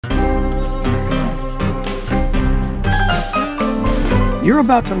You're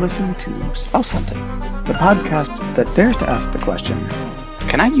about to listen to Spouse Hunting, the podcast that dares to ask the question,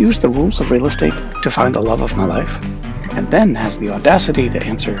 can I use the rules of real estate to find the love of my life? And then has the audacity to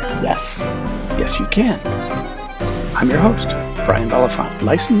answer yes. Yes, you can. I'm your host, Brian Belafonte,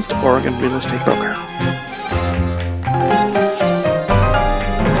 licensed Oregon real estate broker.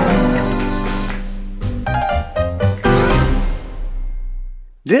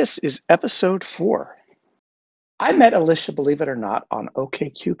 This is episode 4. I met Alicia, believe it or not, on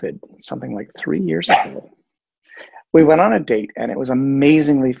OkCupid something like 3 years ago. We went on a date and it was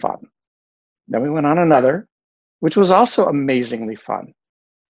amazingly fun. Then we went on another, which was also amazingly fun.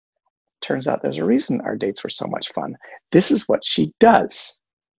 Turns out there's a reason our dates were so much fun. This is what she does.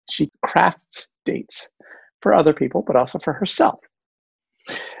 She crafts dates for other people, but also for herself.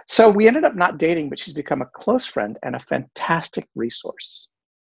 So we ended up not dating, but she's become a close friend and a fantastic resource.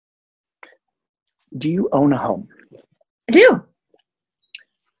 Do you own a home? I do.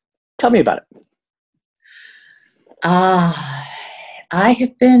 Tell me about it. I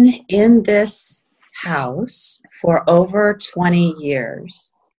have been in this house for over 20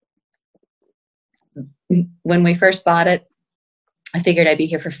 years. When we first bought it, I figured I'd be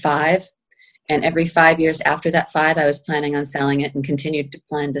here for 5. And every 5 years after that 5, I was planning on selling it and continued to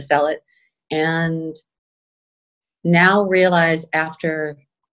plan to sell it. And now realize after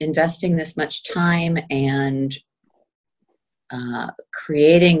investing this much time and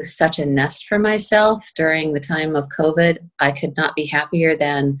creating such a nest for myself during the time of COVID, I could not be happier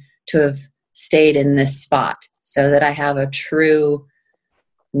than to have stayed in this spot so that I have a true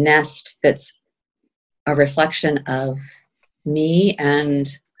nest that's a reflection of me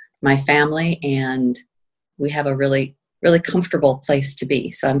and my family, and we have a really, really comfortable place to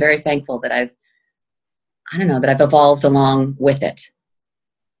be. So I'm very thankful that I've evolved along with it.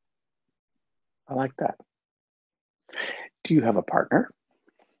 I like that. Do you have a partner?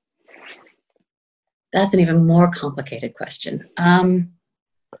 That's an even more complicated question. I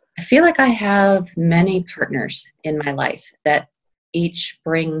feel like I have many partners in my life that each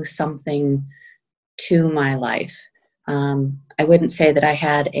bring something to my life. I wouldn't say that I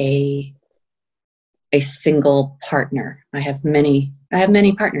had a single partner. I have many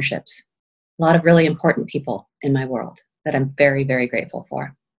partnerships. A lot of really important people in my world that I'm very, very grateful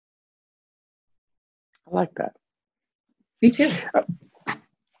for. I like that. Me too.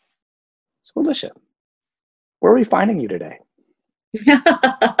 So Alicia, where are we finding you today?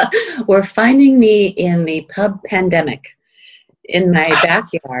 We're finding me in the pub pandemic in my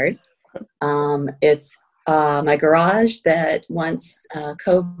backyard. It's my garage that once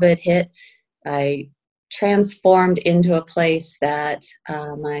COVID hit, I transformed into a place that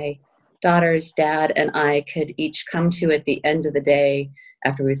my daughter's dad and I could each come to at the end of the day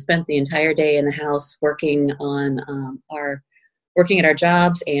after we spent the entire day in the house working at our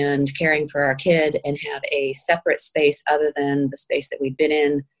jobs and caring for our kid, and have a separate space other than the space that we'd been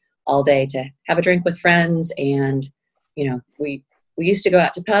in all day to have a drink with friends. And we used to go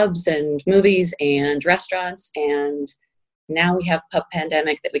out to pubs and movies and restaurants, and now we have pub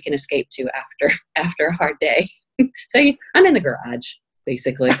pandemic that we can escape to after a hard day. So I'm in the garage,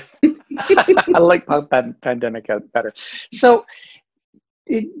 basically. I like pub pandemic better. So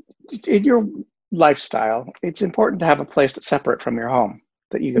in your lifestyle, it's important to have a place that's separate from your home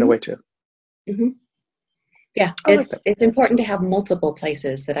that you get away to. Mm-hmm. Yeah, it's important to have multiple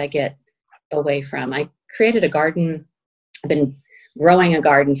places that I get away from. I created a garden. I've been growing a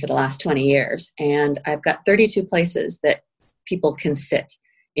garden for the last 20 years, and I've got 32 places that people can sit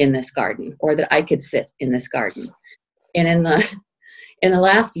in this garden, or that I could sit in this garden. And in the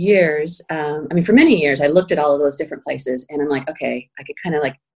last years, for many years, I looked at all of those different places, and I'm like, okay, I could kind of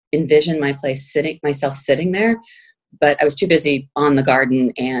like envision myself sitting there, but I was too busy on the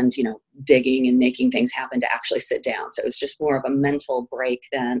garden and, digging and making things happen to actually sit down. So it was just more of a mental break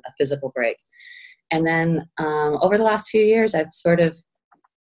than a physical break. And then over the last few years, I've sort of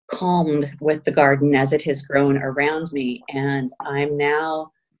calmed with the garden as it has grown around me. And I'm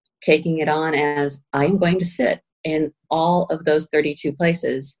now taking it on as I'm going to sit in all of those 32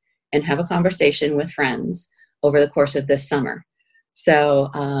 places and have a conversation with friends over the course of this summer. So,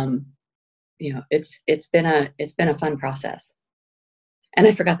 it's been a fun process. And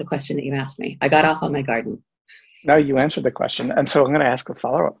I forgot the question that you asked me. I got off on my garden. No, you answered the question. And so I'm going to ask a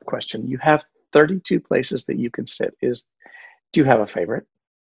follow-up question. You have 32 places that you can sit. Do you have a favorite?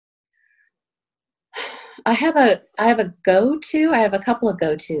 I have a go-to. I have a couple of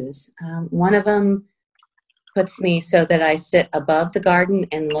go-tos. One of them puts me so that I sit above the garden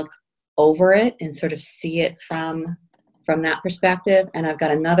and look over it and sort of see it from that perspective. And I've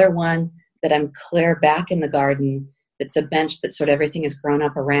got another one that I'm clear back in the garden It's a bench that sort of everything is grown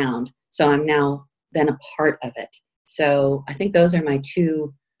up around. So I'm now then a part of it. So I think those are my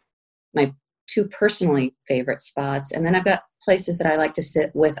two personally favorite spots. And then I've got places that I like to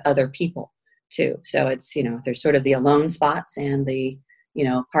sit with other people too. So it's, there's sort of the alone spots and the,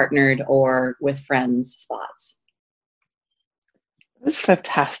 partnered or with friends spots. This is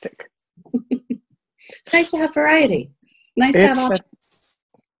fantastic. It's nice to have variety. Nice to have options.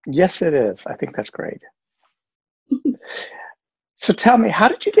 Yes, it is. I think that's great. So tell me, how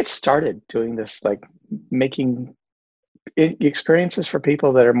did you get started doing this, like making experiences for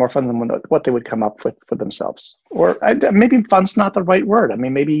people that are more fun than what they would come up with for themselves? Or maybe fun's not the right word. I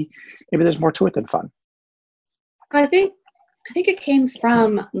mean, maybe there's more to it than fun. I think it came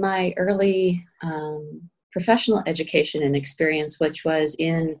from my early professional education and experience, which was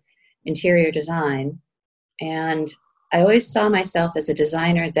in interior design. And I always saw myself as a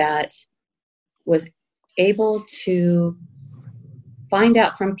designer that was able to find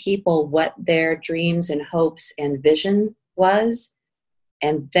out from people what their dreams and hopes and vision was,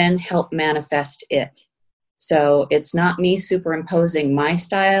 and then help manifest it. So it's not me superimposing my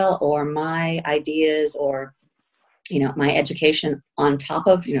style or my ideas or, my education on top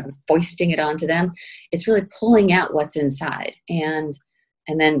of, foisting it onto them. It's really pulling out what's inside and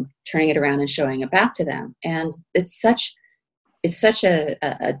then turning it around and showing it back to them. And it's such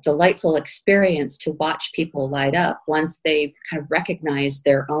a delightful experience to watch people light up once they've kind of recognized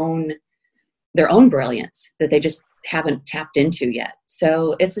their own brilliance that they just haven't tapped into yet.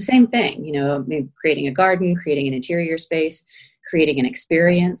 So it's the same thing, maybe creating a garden, creating an interior space, creating an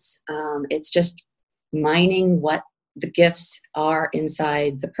experience. It's just mining what the gifts are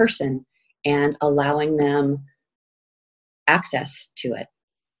inside the person and allowing them access to it.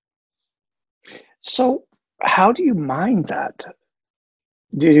 So how do you mine that?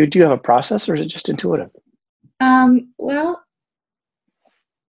 Do you have a process, or is it just intuitive? Well,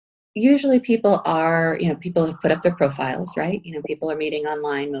 usually people are, people have put up their profiles, right? People are meeting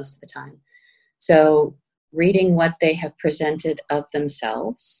online most of the time. So reading what they have presented of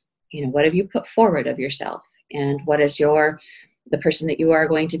themselves, what have you put forward of yourself? And what is the person that you are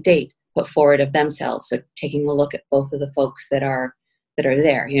going to date put forward of themselves? So taking a look at both of the folks that are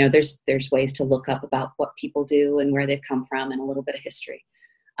there. There's ways to look up about what people do and where they've come from and a little bit of history.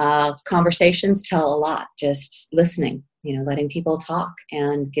 Conversations tell a lot, just listening, letting people talk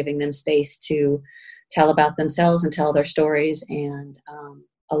and giving them space to tell about themselves and tell their stories, and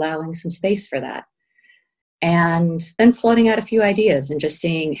allowing some space for that. And then floating out a few ideas and just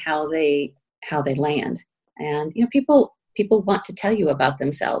seeing how they land. And, people want to tell you about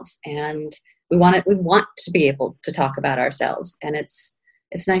themselves, and we want to be able to talk about ourselves. And it's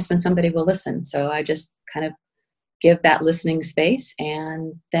nice when somebody will listen. So I just kind of give that listening space,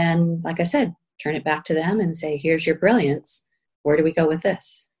 and then, like I said, turn it back to them and say, here's your brilliance. Where do we go with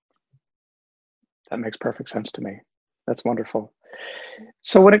this? That makes perfect sense to me. That's wonderful.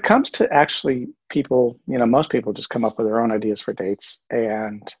 So when it comes to actually people, most people just come up with their own ideas for dates,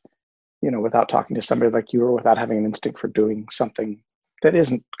 and, without talking to somebody like you, or without having an instinct for doing something that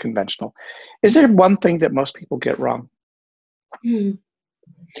isn't conventional. Is there one thing that most people get wrong? I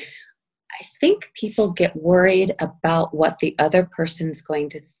think people get worried about what the other person's going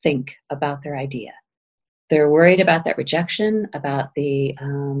to think about their idea. They're worried about that rejection, about the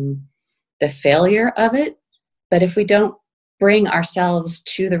failure of it. But if we don't bring ourselves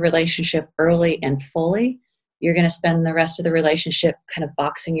to the relationship early and fully, you're going to spend the rest of the relationship kind of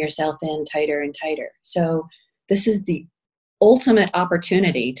boxing yourself in tighter and tighter. So this is the ultimate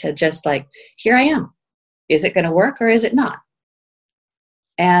opportunity to just like, here I am. Is it going to work or is it not?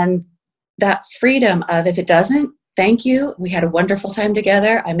 And that freedom of, if it doesn't, thank you. We had a wonderful time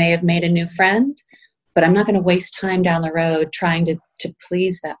together. I may have made a new friend, but I'm not going to waste time down the road trying to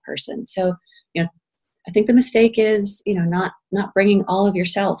please that person. So, I think the mistake is, not bringing all of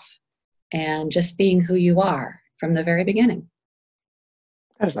yourself and just being who you are from the very beginning.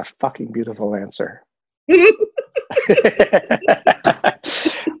 That is a fucking beautiful answer. You've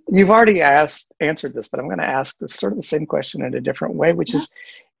already answered this, but I'm going to ask this sort of the same question in a different way, which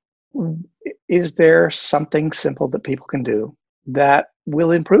is there something simple that people can do that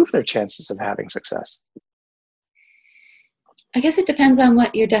will improve their chances of having success? I guess it depends on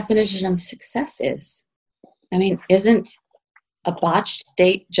what your definition of success is. I mean, isn't a botched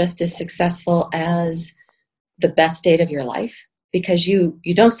date just as successful as the best date of your life? Because you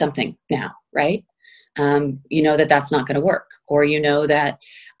know something now, right? You know that that's not going to work, or that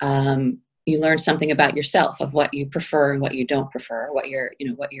you learned something about yourself, of what you prefer and what you don't prefer, what your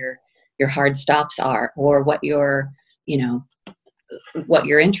hard stops are, or what you're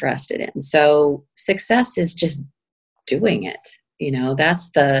interested in. So success is just doing it.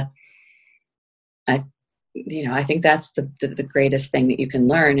 That's I think that's the greatest thing that you can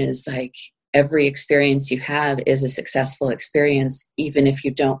learn is like every experience you have is a successful experience, even if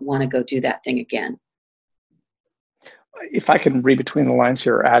you don't want to go do that thing again. If I can read between the lines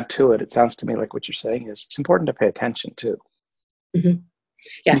here or add to it, it sounds to me like what you're saying is it's important to pay attention too. Mm-hmm.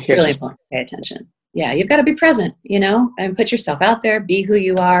 Yeah, it's really important to pay attention. Yeah, you've got to be present, and put yourself out there, be who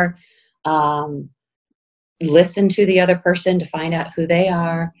you are, listen to the other person to find out who they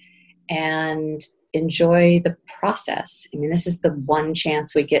are, and enjoy the process. I mean, this is the one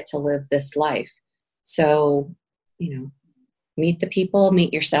chance we get to live this life. So, meet the people,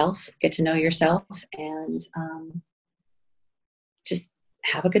 meet yourself, get to know yourself, and just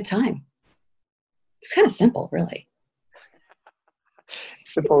have a good time. It's kind of simple, really.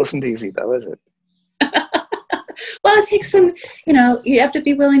 Simple isn't easy, though, is it? Well, it takes some, you have to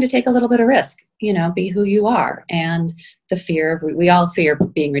be willing to take a little bit of risk, be who you are. And the fear, we all fear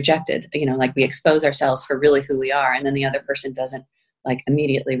being rejected, like we expose ourselves for really who we are. And then the other person doesn't like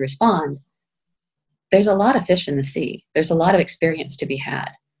immediately respond. There's a lot of fish in the sea. There's a lot of experience to be had.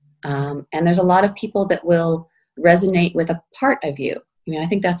 And there's a lot of people that will resonate with a part of you. I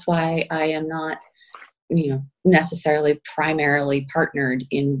think that's why I am not, necessarily primarily partnered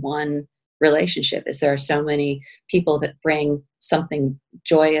in one relationship, is there are so many people that bring something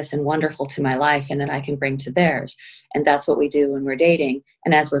joyous and wonderful to my life and that I can bring to theirs. And that's what we do when we're dating.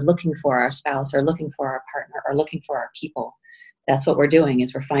 And as we're looking for our spouse or looking for our partner or looking for our people, that's what we're doing,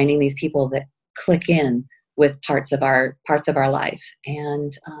 is we're finding these people that click in with parts of our life,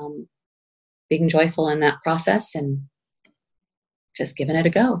 and being joyful in that process and just giving it a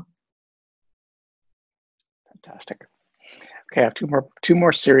go. Fantastic. Okay, I have two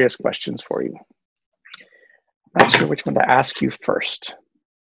more serious questions for you. I'm not sure which one to ask you first.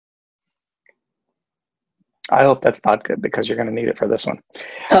 I hope that's vodka, because you're going to need it for this one.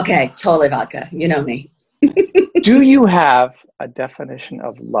 Okay, totally vodka. You know me. Do you have a definition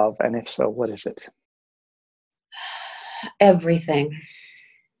of love? And if so, what is it? Everything.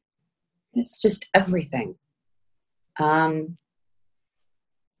 It's just everything.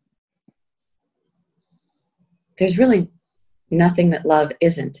 There's really nothing that love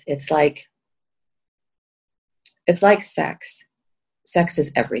isn't. It's like sex. Sex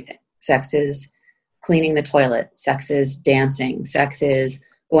is everything. Sex is cleaning the toilet. Sex is dancing. Sex is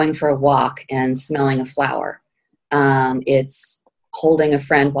going for a walk and smelling a flower. It's holding a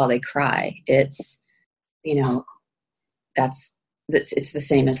friend while they cry. It's, it's the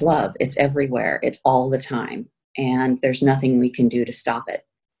same as love. It's everywhere. It's all the time. And there's nothing we can do to stop it.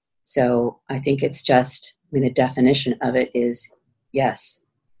 So I think it's just, the definition of it is, yes,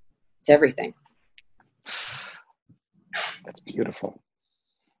 it's everything. That's beautiful.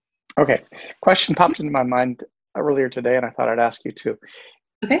 Okay. Question popped into my mind earlier today, and I thought I'd ask you too.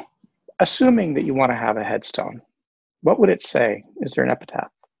 Okay. Assuming that you want to have a headstone, what would it say? Is there an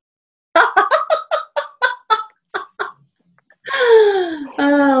epitaph?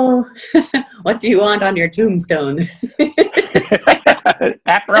 Oh, what do you want on your tombstone?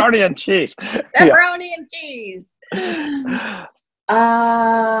 Pepperoni and cheese. Pepperoni and cheese.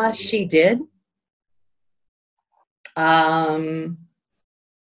 She did.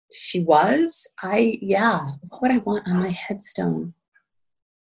 She was. What would I want on my headstone?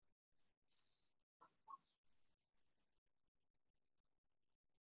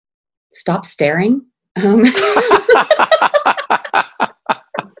 Stop staring.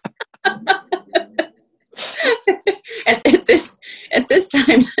 At this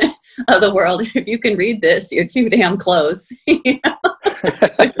time of the world, if you can read this, you're too damn close.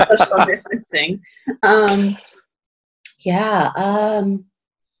 With social distancing.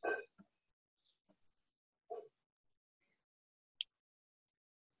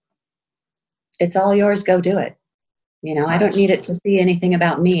 It's all yours. Go do it. I don't need it to see anything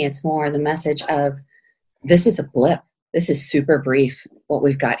about me. It's more the message of, this is a blip. This is super brief, what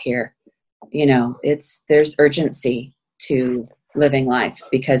we've got here. There's urgency to living life,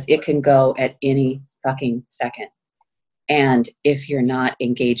 because it can go at any fucking second. And if you're not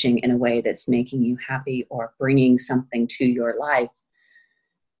engaging in a way that's making you happy or bringing something to your life,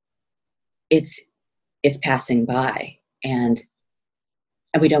 it's passing by, and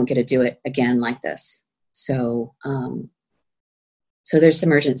we don't get to do it again like this. So, so there's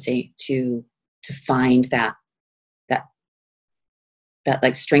some urgency to find that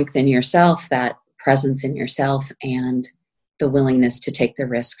like strength in yourself, that presence in yourself, and the willingness to take the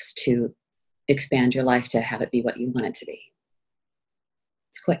risks to expand your life to have it be what you want it to be.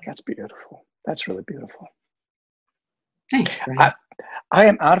 It's quick. That's beautiful. That's really beautiful. Thanks, Brian. I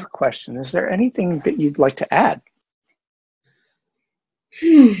am out of question. Is there anything that you'd like to add?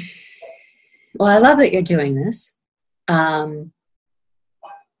 Well, I love that you're doing this.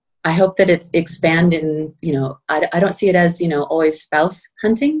 I hope that it's expanding, I don't see it as, always spouse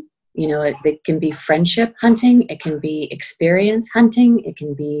hunting. It can be friendship hunting. It can be experience hunting. It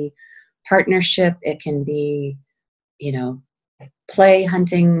can be partnership. It can be, play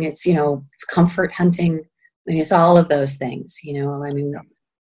hunting. It's, comfort hunting. I mean, it's all of those things,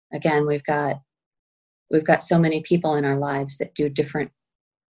 again, we've got so many people in our lives that do different,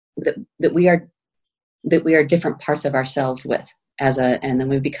 that we are different parts of ourselves with and then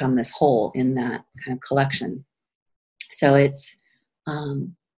we become this whole in that kind of collection. So it's,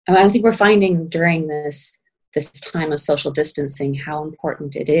 I think we're finding during this time of social distancing how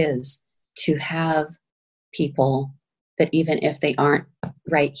important it is to have people that even if they aren't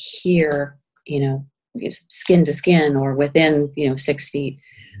right here, skin to skin or within, 6 feet,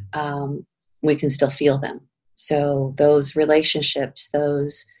 we can still feel them. So those relationships,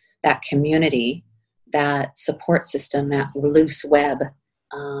 that community, that support system, that loose web,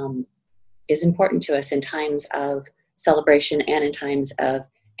 is important to us in times of celebration and in times of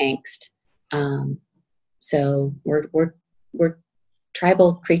angst. So we're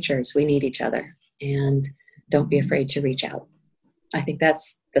tribal creatures. We need each other, and don't be afraid to reach out. I think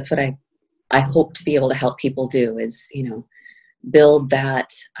that's what I hope to be able to help people do is, build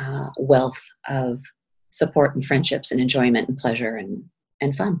that wealth of support and friendships and enjoyment and pleasure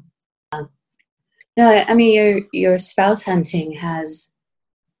and fun. No, I mean, your spouse hunting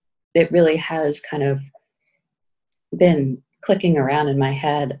really has kind of been clicking around in my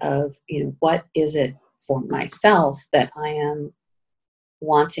head of, what is it for myself that I am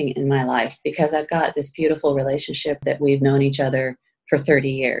wanting in my life? Because I've got this beautiful relationship that we've known each other for 30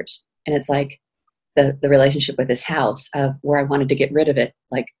 years. And it's like the relationship with this house of where I wanted to get rid of it,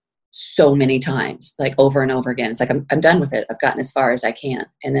 like so many times, like over and over again. It's like, I'm done with it. I've gotten as far as I can.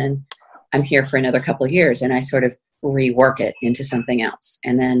 And then I'm here for another couple of years and I sort of rework it into something else.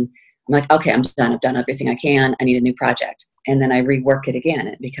 And then I'm like, okay, I'm done. I've done everything I can. I need a new project. And then I rework it again.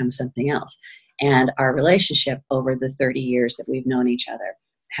 It becomes something else. And our relationship over the 30 years that we've known each other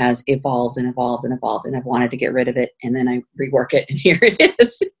has evolved and evolved and evolved. And I've wanted to get rid of it. And then I rework it and here it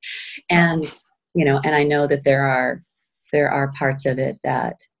is. And, and I know that there are parts of it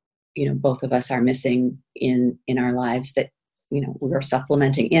that, both of us are missing in our lives that, we're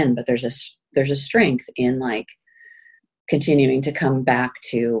supplementing in, but there's a strength in like continuing to come back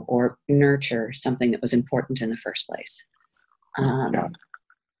to or nurture something that was important in the first place.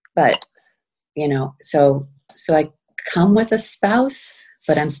 But, so I come with a spouse,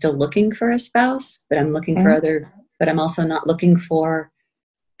 but I'm still looking for a spouse, but I'm looking for but I'm also not looking for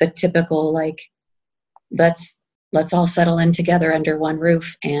the typical, like, let's all settle in together under one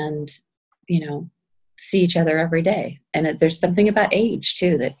roof and, see each other every day. And there's something about age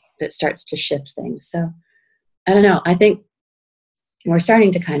too, that starts to shift things. So I don't know. I think we're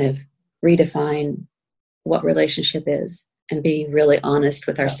starting to kind of redefine what relationship is and be really honest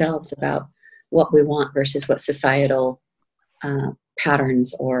with ourselves about what we want versus what societal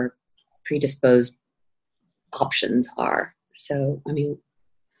patterns or predisposed options are. So, I mean,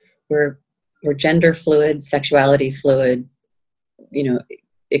 we're gender fluid, sexuality fluid,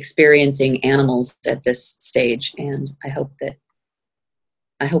 experiencing animals at this stage. And I hope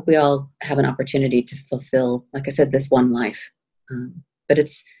we all have an opportunity to fulfill, like I said, this one life. But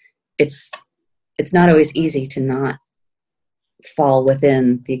it's not always easy to not fall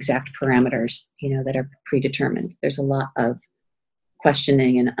within the exact parameters, that are predetermined. There's a lot of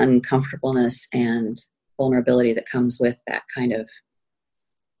questioning and uncomfortableness and vulnerability that comes with that kind of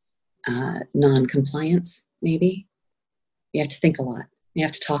non-compliance, maybe. You have to think a lot. You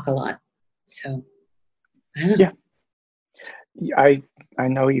have to talk a lot. So, I don't know. Yeah. I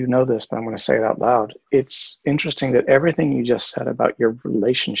know you know this, but I'm going to say it out loud. It's interesting that everything you just said about your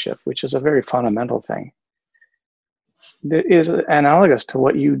relationship, which is a very fundamental thing, that is analogous to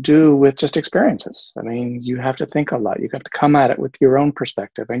what you do with just experiences. I mean, you have to think a lot. You have to come at it with your own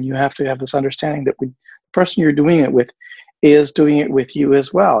perspective, and you have to have this understanding that the person you're doing it with is doing it with you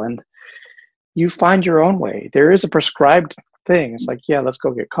as well. And you find your own way. There is a prescribed thing. It's like, yeah, let's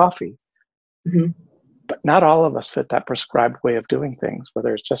go get coffee. Mm-hmm. But not all of us fit that prescribed way of doing things,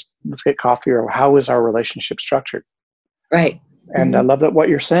 whether it's just let's get coffee or how is our relationship structured. Right. And I love that what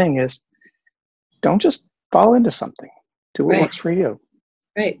you're saying is don't just fall into something. Do what works for you.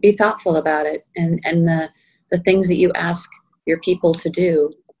 Right. Be thoughtful about it. And the things that you ask your people to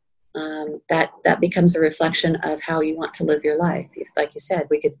do, that becomes a reflection of how you want to live your life. Like you said,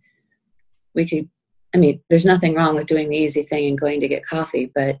 we could, I mean, there's nothing wrong with doing the easy thing and going to get coffee,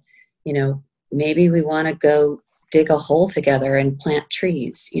 but, maybe we want to go dig a hole together and plant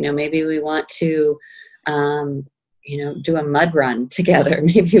trees. Maybe we want to, do a mud run together.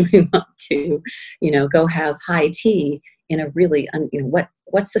 Maybe we want to, go have high tea in a really,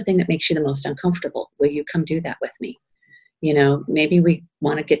 what's the thing that makes you the most uncomfortable? Will you come do that with me? Maybe we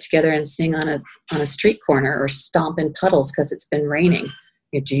want to get together and sing on a street corner or stomp in puddles because it's been raining.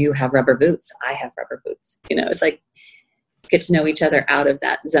 Do you have rubber boots? I have rubber boots. It's like get to know each other out of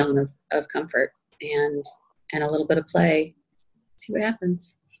that zone of comfort and a little bit of play. See what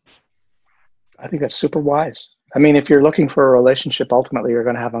happens. I think that's super wise. I mean, if you're looking for a relationship, ultimately you're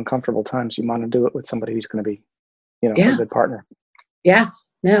going to have uncomfortable times. You want to do it with somebody who's going to be, a good partner. Yeah,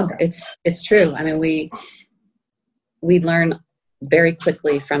 no, it's true. I mean, we learn very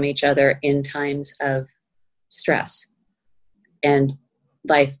quickly from each other in times of stress, and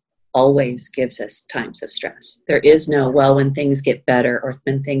life always gives us times of stress. There is no, well, when things get better or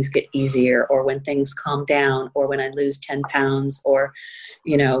when things get easier or when things calm down or when I lose 10 pounds or,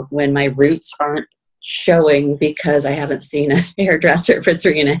 when my roots aren't showing because I haven't seen a hairdresser for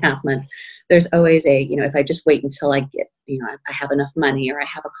 3.5 months. There's always if I just wait until I get, I have enough money or I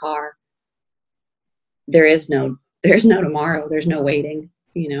have a car, there's no tomorrow. There's no waiting,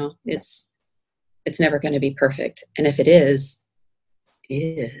 it's never going to be perfect. And if it is,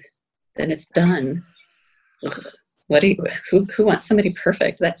 then it's done. Ugh. Who wants somebody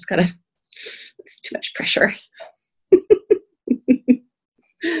perfect? It's too much pressure.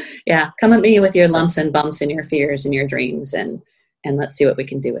 Yeah. Come at me with your lumps and bumps and your fears and your dreams and let's see what we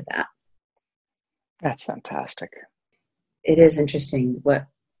can do with that. That's fantastic. It is interesting what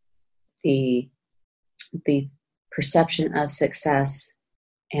the perception of success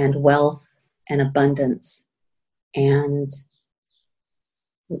and wealth and abundance and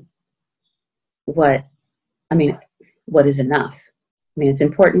what is enough? I mean, it's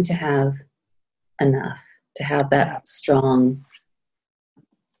important to have enough, to have that strong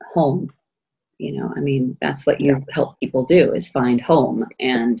home. That's what you help people do is find home.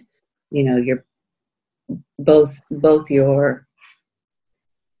 And, you're both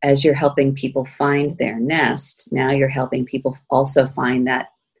as you're helping people find their nest, now you're helping people also find that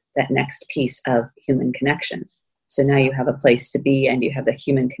next piece of human connection. So now you have a place to be and you have the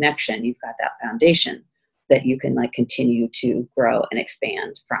human connection. You've got that foundation that you can continue to grow and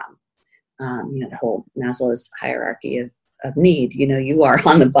expand from. The whole Maslow's hierarchy of need, you are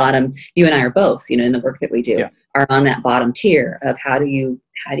on the bottom, you and I are both, in the work that we do, are on that bottom tier of how do you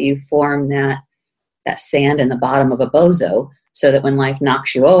form that sand in the bottom of a bozo so that when life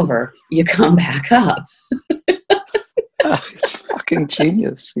knocks you over, you come back up. It's fucking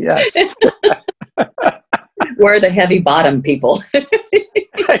genius. Yes. We're the heavy bottom people. Yeah,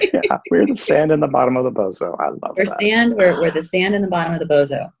 we're the sand in the bottom of the bozo. I love that. We're the sand in the bottom of the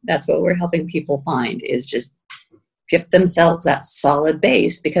bozo. That's what we're helping people find is just give themselves that solid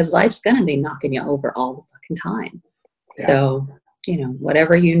base because life's going to be knocking you over all the fucking time. Yeah. So,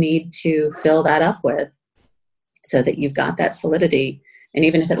 whatever you need to fill that up with so that you've got that solidity. And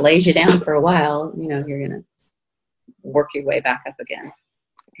even if it lays you down for a while, you're going to work your way back up again.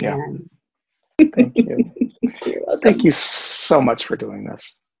 Yeah. Thank you. You're welcome. Thank you so much for doing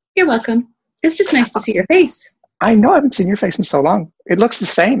this. You're welcome. It's just nice to see your face. I know. I haven't seen your face in so long. It looks the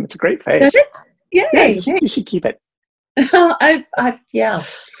same. It's a great face. Does it? Yay. Yeah, you should keep it. Yeah.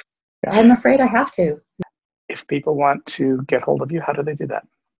 I'm afraid I have to. If people want to get hold of you, how do they do that?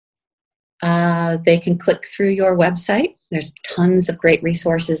 They can click through your website. There's tons of great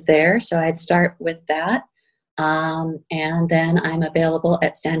resources there. So I'd start with that. And then I'm available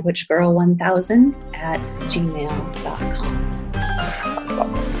at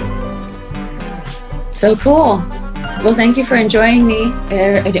sandwichgirl1000@gmail.com. So cool. Well, thank you for enjoying me.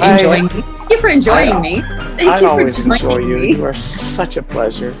 Thank you for enjoying me. I always enjoy you. You are such a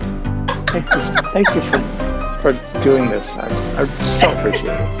pleasure. Thank you for doing this. I so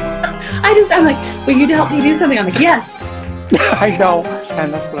appreciate it. I'm like, will you help me do something? I'm like, yes. I know.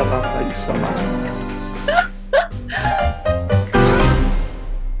 And that's what I love about you so much.